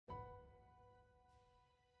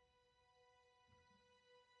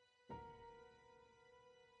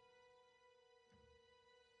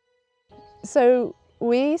So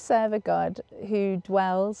we serve a God who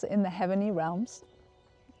dwells in the heavenly realms,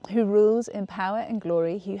 who rules in power and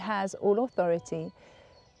glory, who has all authority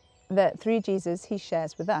that through Jesus he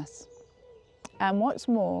shares with us. And what's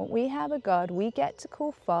more, we have a God we get to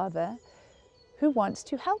call Father who wants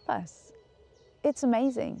to help us. It's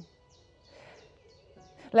amazing.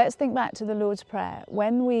 Let's think back to the Lord's Prayer.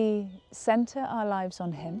 When we center our lives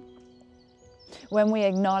on him, when we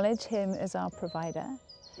acknowledge him as our provider,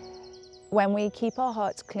 when we keep our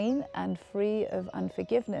hearts clean and free of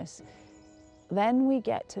unforgiveness, then we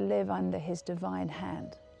get to live under his divine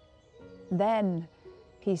hand. Then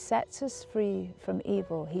he sets us free from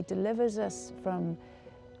evil. He delivers us from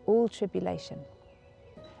all tribulation.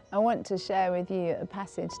 I want to share with you a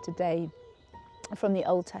passage today from the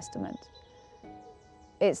Old Testament.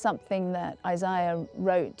 It's something that Isaiah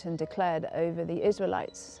wrote and declared over the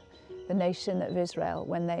Israelites, the nation of Israel,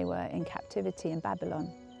 when they were in captivity in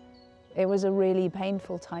Babylon. It was a really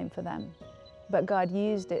painful time for them, but God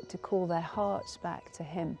used it to call their hearts back to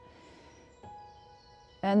him.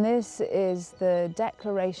 And this is the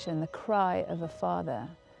declaration, the cry of a father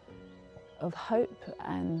of hope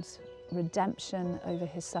and redemption over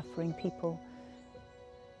his suffering people.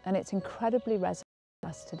 And it's incredibly resonant with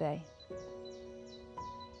us today.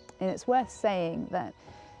 And it's worth saying that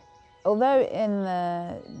although in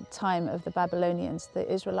the time of the Babylonians, the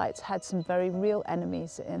Israelites had some very real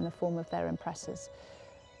enemies in the form of their oppressors,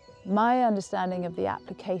 my understanding of the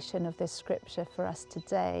application of this scripture for us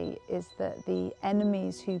today is that the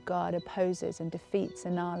enemies who God opposes and defeats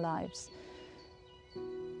in our lives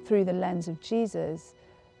through the lens of Jesus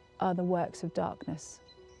are the works of darkness,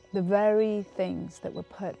 the very things that were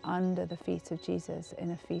put under the feet of Jesus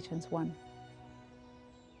in Ephesians 1.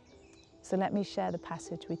 So let me share the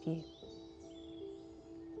passage with you.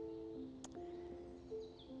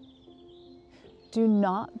 Do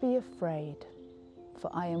not be afraid,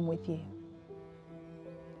 for I am with you.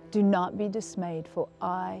 Do not be dismayed, for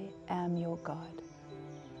I am your God.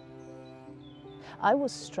 I will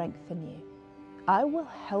strengthen you. I will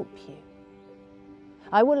help you.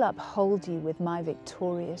 I will uphold you with my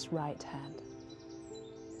victorious right hand.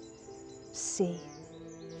 See,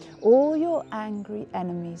 all your angry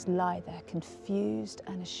enemies lie there, confused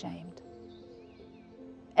and ashamed.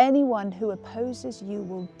 Anyone who opposes you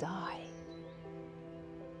will die.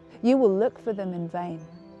 You will look for them in vain.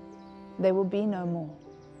 They will be no more.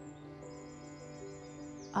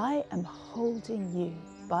 I am holding you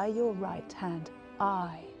by your right hand,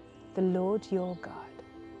 I, the Lord your God.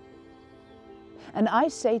 And I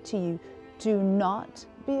say to you, do not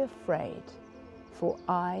be afraid, for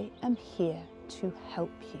I am here to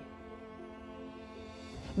help you.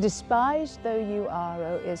 Despised though you are,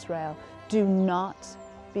 O Israel, do not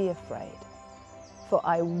be afraid, for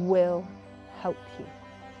I will help you.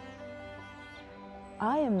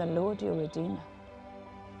 I am the Lord your Redeemer.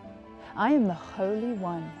 I am the Holy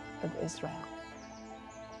One of Israel.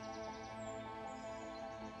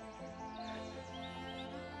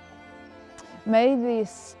 May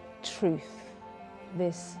this truth,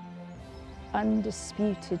 this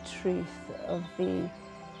undisputed truth of the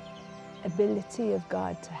ability of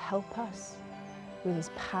God to help us with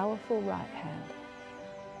his powerful right hand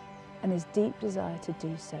and his deep desire to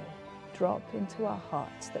do so, drop into our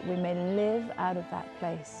hearts, that we may live out of that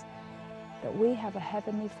place, that we have a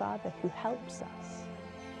Heavenly Father who helps us.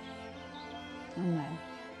 Amen.